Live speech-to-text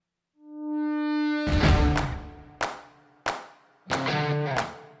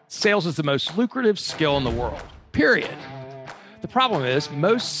sales is the most lucrative skill in the world, period. The problem is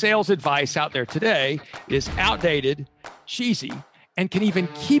most sales advice out there today is outdated, cheesy, and can even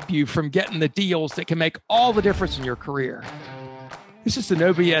keep you from getting the deals that can make all the difference in your career. This is the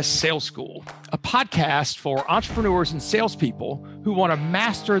No BS Sales School, a podcast for entrepreneurs and salespeople who want to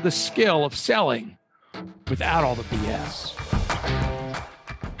master the skill of selling without all the BS.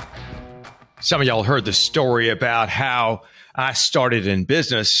 Some of y'all heard the story about how I started in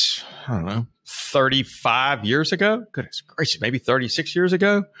business, 35 years ago. Goodness gracious, maybe 36 years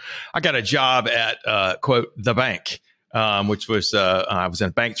ago. I got a job at, quote, the bank, which was, I was in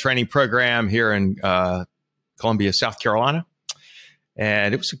a bank training program here in Columbia, South Carolina.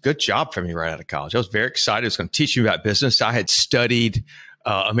 And it was a good job for me right out of college. I was very excited. It was going to teach me about business. I had studied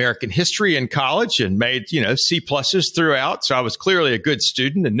American history in college and made, C pluses throughout. So I was clearly a good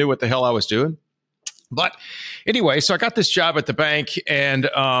student and knew what the hell I was doing. But anyway, so I got this job at the bank, and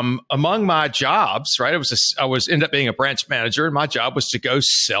among my jobs, right, I was ended up being a branch manager, and my job was to go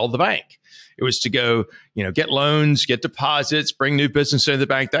sell the bank. It was to go, get loans, get deposits, bring new business into the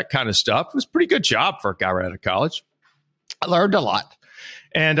bank, that kind of stuff. It was a pretty good job for a guy right out of college. I learned a lot.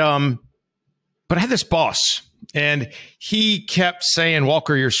 And, but I had this boss, and he kept saying,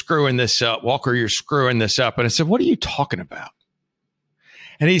 Walker, you're screwing this up. Walker, you're screwing this up. And I said, what are you talking about?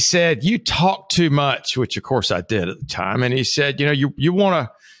 And he said, you talk too much, which of course I did at the time. And he said, you want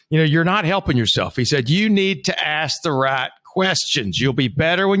to, you're not helping yourself. He said, you need to ask the right questions. You'll be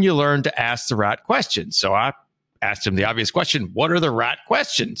better when you learn to ask the right questions. So I asked him the obvious question. What are the right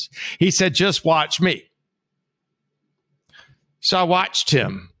questions? He said, just watch me. So I watched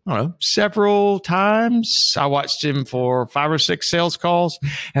him, several times. I watched him for 5 or 6 sales calls,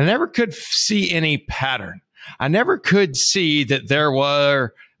 and I never could see any pattern. I never could see that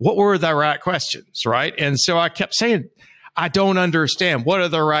what were the right questions, right? And so I kept saying, I don't understand. What are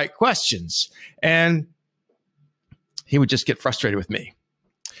the right questions? And he would just get frustrated with me.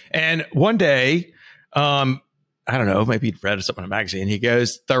 And one day, I don't know, maybe he'd read something in a magazine. He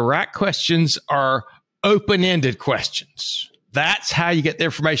goes, the right questions are open-ended questions. That's how you get the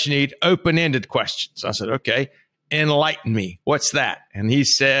information you need, open-ended questions. I said, okay, enlighten me. What's that? And he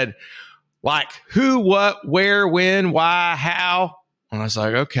said, like who, what, where, when, why, how. And I was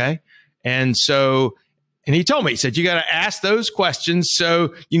like, okay. And he told me, he said, you got to ask those questions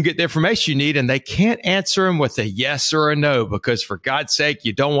so you can get the information you need. And they can't answer them with a yes or a no, because for God's sake,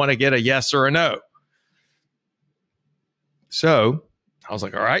 you don't want to get a yes or a no. So I was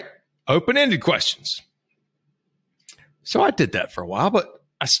like, all right, open-ended questions. So I did that for a while, but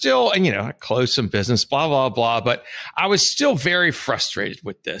I still, I closed some business, blah, blah, blah. But I was still very frustrated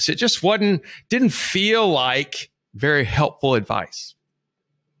with this. It just didn't feel like very helpful advice.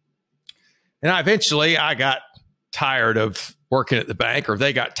 And eventually I got tired of working at the bank, or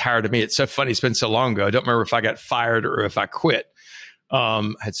they got tired of me. It's so funny. It's been so long ago. I don't remember if I got fired or if I quit. I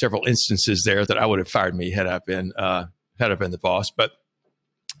had several instances there that I would have fired me had I been the boss, but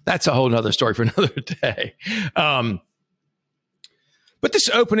that's a whole nother story for another day. But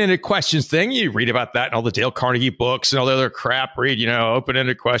this open-ended questions thing, you read about that in all the Dale Carnegie books and all the other crap. Read,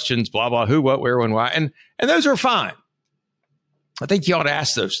 open-ended questions, blah, blah, who, what, where, when, why. And those are fine. I think you ought to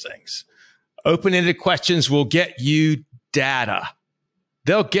ask those things. Open-ended questions will get you data.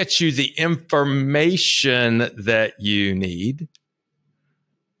 They'll get you the information that you need,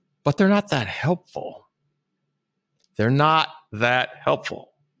 but they're not that helpful. They're not that helpful.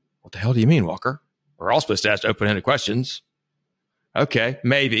 What the hell do you mean, Walker? We're all supposed to ask open-ended questions. Okay,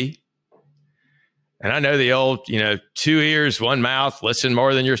 maybe. And I know the old, 2 ears, 1 mouth, listen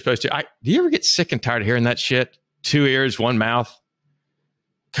more than you're supposed to. Do you ever get sick and tired of hearing that shit? 2 ears, 1 mouth.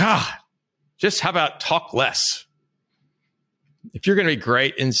 God, just how about talk less? If you're going to be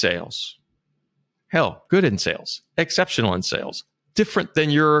great in sales, hell, good in sales, exceptional in sales, different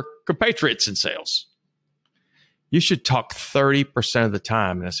than your compatriots in sales, you should talk 30% of the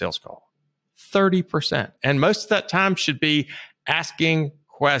time in a sales call. 30%. And most of that time should be asking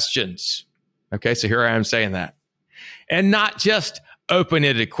questions. Okay, so here I am saying that. And not just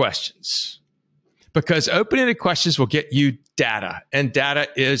open-ended questions. Because open-ended questions will get you data, and data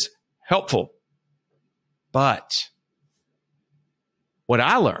is helpful. But what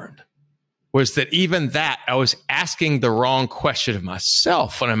I learned was that even that, I was asking the wrong question of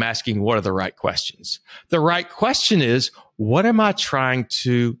myself when I'm asking what are the right questions. The right question is, what am I trying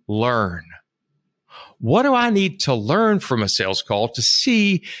to learn? What do I need to learn from a sales call to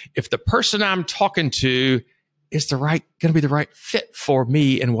see if the person I'm talking to is going to be the right fit for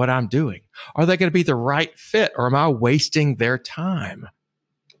me and what I'm doing? Are they going to be the right fit, or am I wasting their time?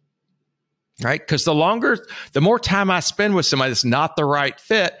 right? Because the more time I spend with somebody that's not the right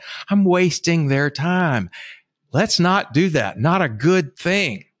fit, I'm wasting their time. Let's not do that. Not a good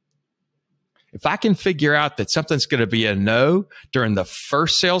thing. If I can figure out that something's going to be a no during the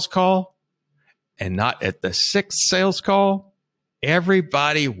first sales call and not at the sixth sales call,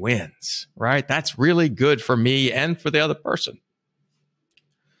 everybody wins, right? That's really good for me and for the other person.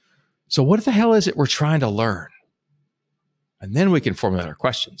 So what the hell is it we're trying to learn? And then we can formulate our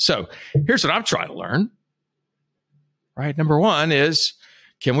questions. So here's what I'm trying to learn, right? Number one is,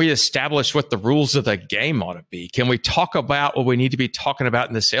 can we establish what the rules of the game ought to be? Can we talk about what we need to be talking about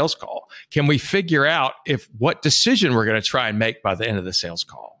in the sales call? Can we figure out what decision we're going to try and make by the end of the sales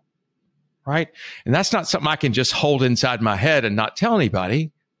call, right? And that's not something I can just hold inside my head and not tell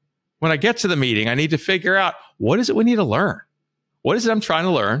anybody. When I get to the meeting, I need to figure out, what is it we need to learn? What is it I'm trying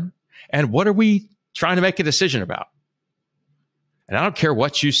to learn? And what are we trying to make a decision about? And I don't care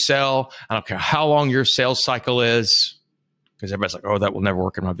what you sell. I don't care how long your sales cycle is. Because everybody's like, oh, that will never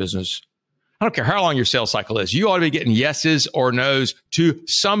work in my business. I don't care how long your sales cycle is. You ought to be getting yeses or nos to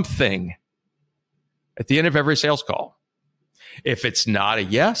something at the end of every sales call. If it's not a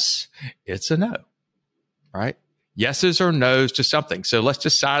yes, it's a no, right? Yeses or nos to something. So let's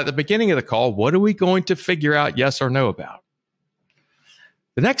decide at the beginning of the call, what are we going to figure out yes or no about?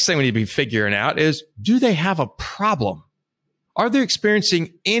 The next thing we need to be figuring out is, do they have a problem? Are they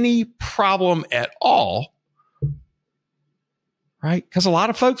experiencing any problem at all? Right? Because a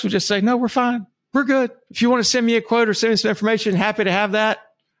lot of folks would just say, no, we're fine. We're good. If you want to send me a quote or send me some information, happy to have that.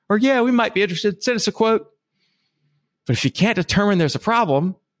 Or yeah, we might be interested. Send us a quote. But if you can't determine there's a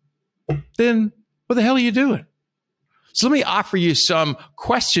problem, then what the hell are you doing? So let me offer you some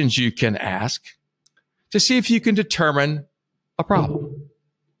questions you can ask to see if you can determine a problem.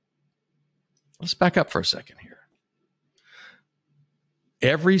 Let's back up for a second here.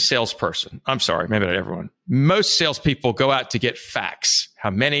 Every salesperson, I'm sorry, maybe not everyone, most salespeople go out to get facts.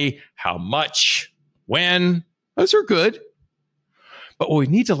 How many, how much, when, those are good. But what we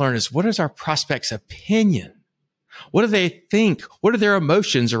need to learn is, what is our prospect's opinion? What do they think? What are their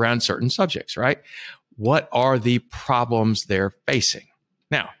emotions around certain subjects, right? What are the problems they're facing?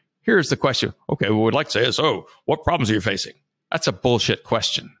 Now, here's the question. Okay, what we'd like to say is, what problems are you facing? That's a bullshit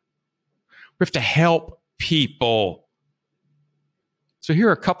question. We have to help people. So here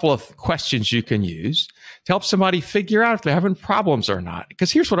are a couple of questions you can use to help somebody figure out if they're having problems or not.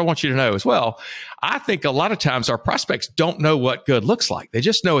 Because here's what I want you to know as well. I think a lot of times our prospects don't know what good looks like. They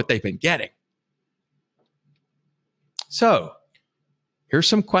just know what they've been getting. So here's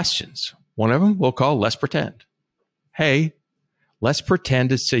some questions. One of them we'll call let's pretend. Hey, let's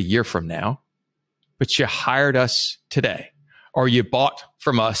pretend it's a year from now, but you hired us today, or you bought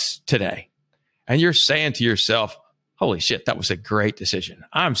from us today. And you're saying to yourself, holy shit, that was a great decision.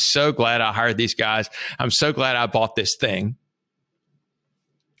 I'm so glad I hired these guys. I'm so glad I bought this thing.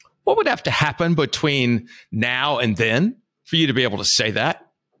 What would have to happen between now and then for you to be able to say that?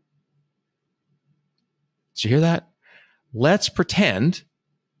 Did you hear that? Let's pretend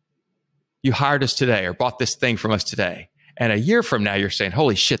you hired us today or bought this thing from us today. And a year from now, you're saying,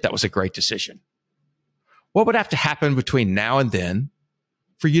 holy shit, that was a great decision. What would have to happen between now and then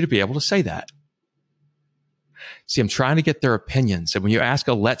for you to be able to say that? See, I'm trying to get their opinions. And when you ask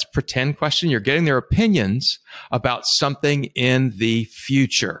a let's pretend question, you're getting their opinions about something in the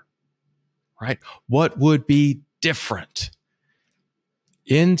future, right? What would be different?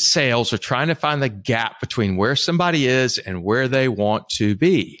 In sales, we're trying to find the gap between where somebody is and where they want to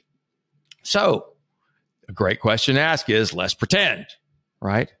be. So a great question to ask is, let's pretend,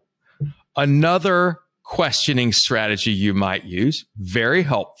 right? Another questioning strategy you might use, very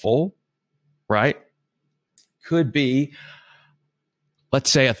helpful, right? Could be,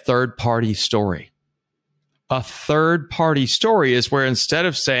 let's say, a third-party story. A third-party story is where instead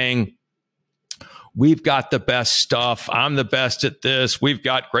of saying, we've got the best stuff, I'm the best at this, we've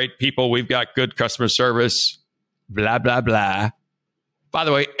got great people, we've got good customer service, blah, blah, blah. By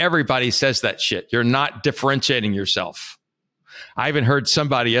the way, everybody says that shit. You're not differentiating yourself. I even heard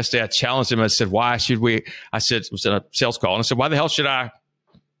somebody yesterday, I challenged him, I said, why should we? I said, it was in a sales call, and I said, why the hell should I?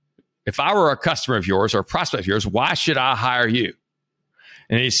 If I were a customer of yours or a prospect of yours, why should I hire you?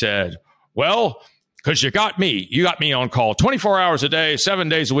 And he said, well, because you got me. You got me on call 24 hours a day, 7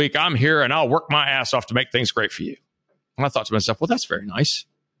 days a week. I'm here and I'll work my ass off to make things great for you. And I thought to myself, well, that's very nice,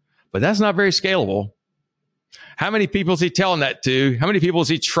 but that's not very scalable. How many people is he telling that to? How many people is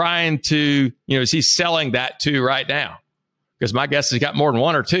he trying to, is he selling that to right now? Because my guess is he got more than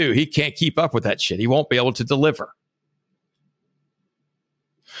one or two. He can't keep up with that shit. He won't be able to deliver.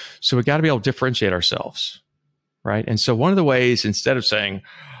 So we got to be able to differentiate ourselves, right? And so one of the ways, instead of saying,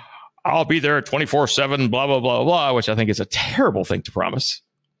 I'll be there 24/7, blah, blah, blah, blah, which I think is a terrible thing to promise.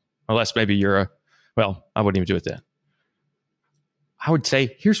 Unless maybe I wouldn't even do it then. I would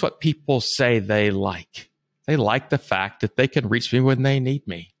say, here's what people say they like. They like the fact that they can reach me when they need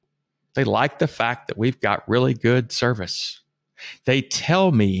me. They like the fact that we've got really good service. They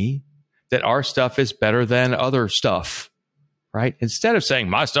tell me that our stuff is better than other stuff, right? Instead of saying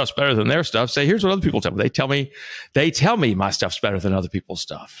my stuff's better than their stuff, say, here's what other people tell me. They tell me my stuff's better than other people's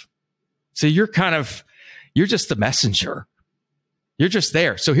stuff. So you're just the messenger. You're just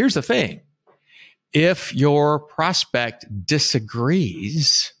there. So here's the thing. If your prospect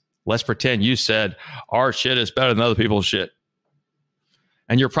disagrees, let's pretend you said our shit is better than other people's shit.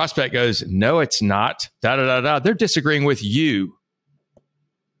 And your prospect goes, no, it's not. They're disagreeing with you.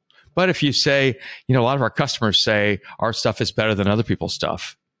 But if you say, a lot of our customers say our stuff is better than other people's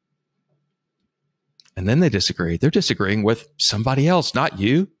stuff. And then they disagree. They're disagreeing with somebody else, not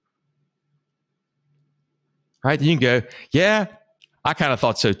you. Right? Then you can go, yeah, I kind of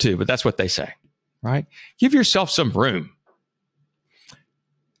thought so too, but that's what they say. Right? Give yourself some room.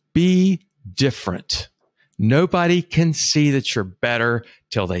 Be different. Nobody can see that you're better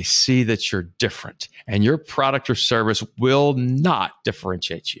till they see that you're different. And your product or service will not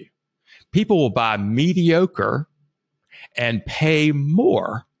differentiate you. People will buy mediocre and pay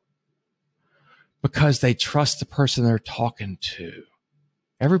more because they trust the person they're talking to.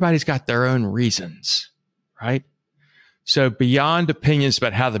 Everybody's got their own reasons, right? So beyond opinions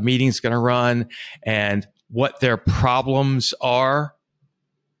about how the meeting's going to run and what their problems are,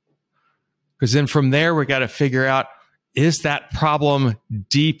 because then from there, we got to figure out, is that problem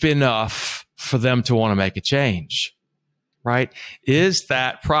deep enough for them to want to make a change, right? Is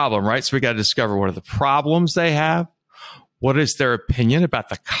that problem, right? So we got to discover what are the problems they have. What is their opinion about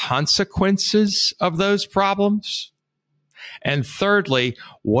the consequences of those problems? And thirdly,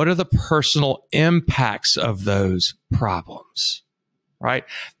 what are the personal impacts of those problems, right?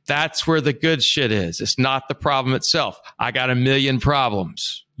 That's where the good shit is. It's not the problem itself. I got a million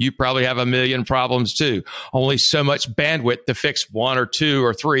problems. You probably have a million problems too. Only so much bandwidth to fix one or two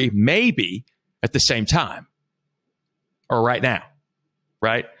or three, maybe at the same time or right now,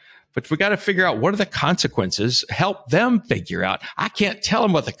 right? But we got to figure out what are the consequences, help them figure out. I can't tell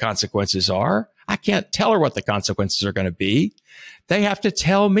them what the consequences are. I can't tell her what the consequences are going to be. They have to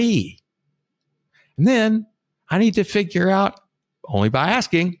tell me. And then I need to figure out, only by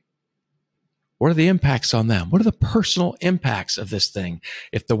asking, what are the impacts on them? What are the personal impacts of this thing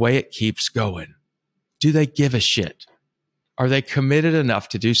if the way it keeps going? Do they give a shit? Are they committed enough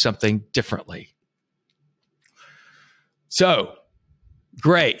to do something differently? So,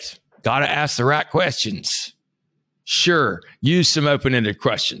 great. Got to ask the right questions. Sure, use some open-ended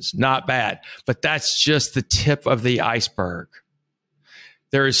questions. Not bad. But that's just the tip of the iceberg.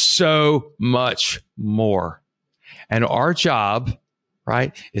 There is so much more. And our job,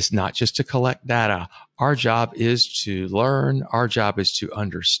 right, is not just to collect data. Our job is to learn. Our job is to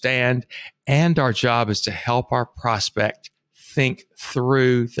understand. And our job is to help our prospect think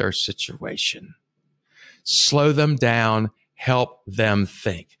through their situation. Slow them down. Help them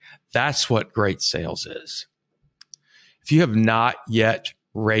think. That's what great sales is. If you have not yet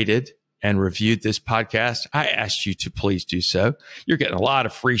rated and reviewed this podcast, I ask you to please do so. You're getting a lot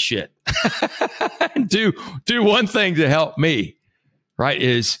of free shit. do one thing to help me, right?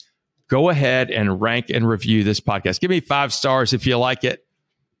 Is go ahead and rank and review this podcast. Give me 5 stars if you like it.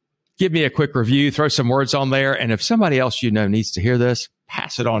 Give me a quick review, throw some words on there. And if somebody else needs to hear this,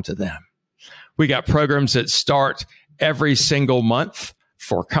 pass it on to them. We got programs that start every single month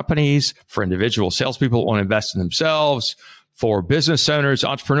for companies, for individual salespeople who want to invest in themselves, for business owners,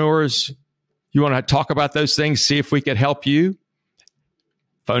 entrepreneurs. You want to talk about those things, see if we could help you?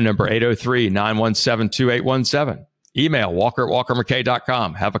 Phone number 803-917-2817. Email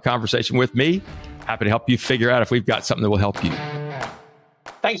walker@walkermckay.com. Have a conversation with me. Happy to help you figure out if we've got something that will help you.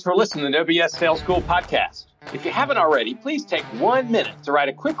 Thanks for listening to the OBS Sales School podcast. If you haven't already, please take 1 minute to write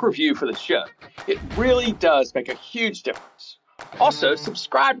a quick review for the show. It really does make a huge difference. Also,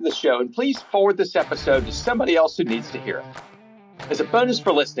 subscribe to the show and please forward this episode to somebody else who needs to hear it. As a bonus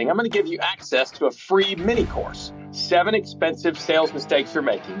for listening, I'm going to give you access to a free mini course, 7 expensive sales mistakes you're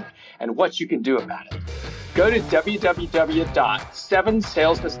making and what you can do about it. Go to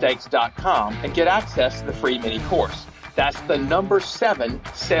www.7salesmistakes.com and get access to the free mini course. That's the number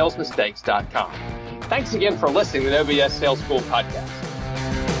 7salesmistakes.com. Thanks again for listening to the OBS Sales School podcast.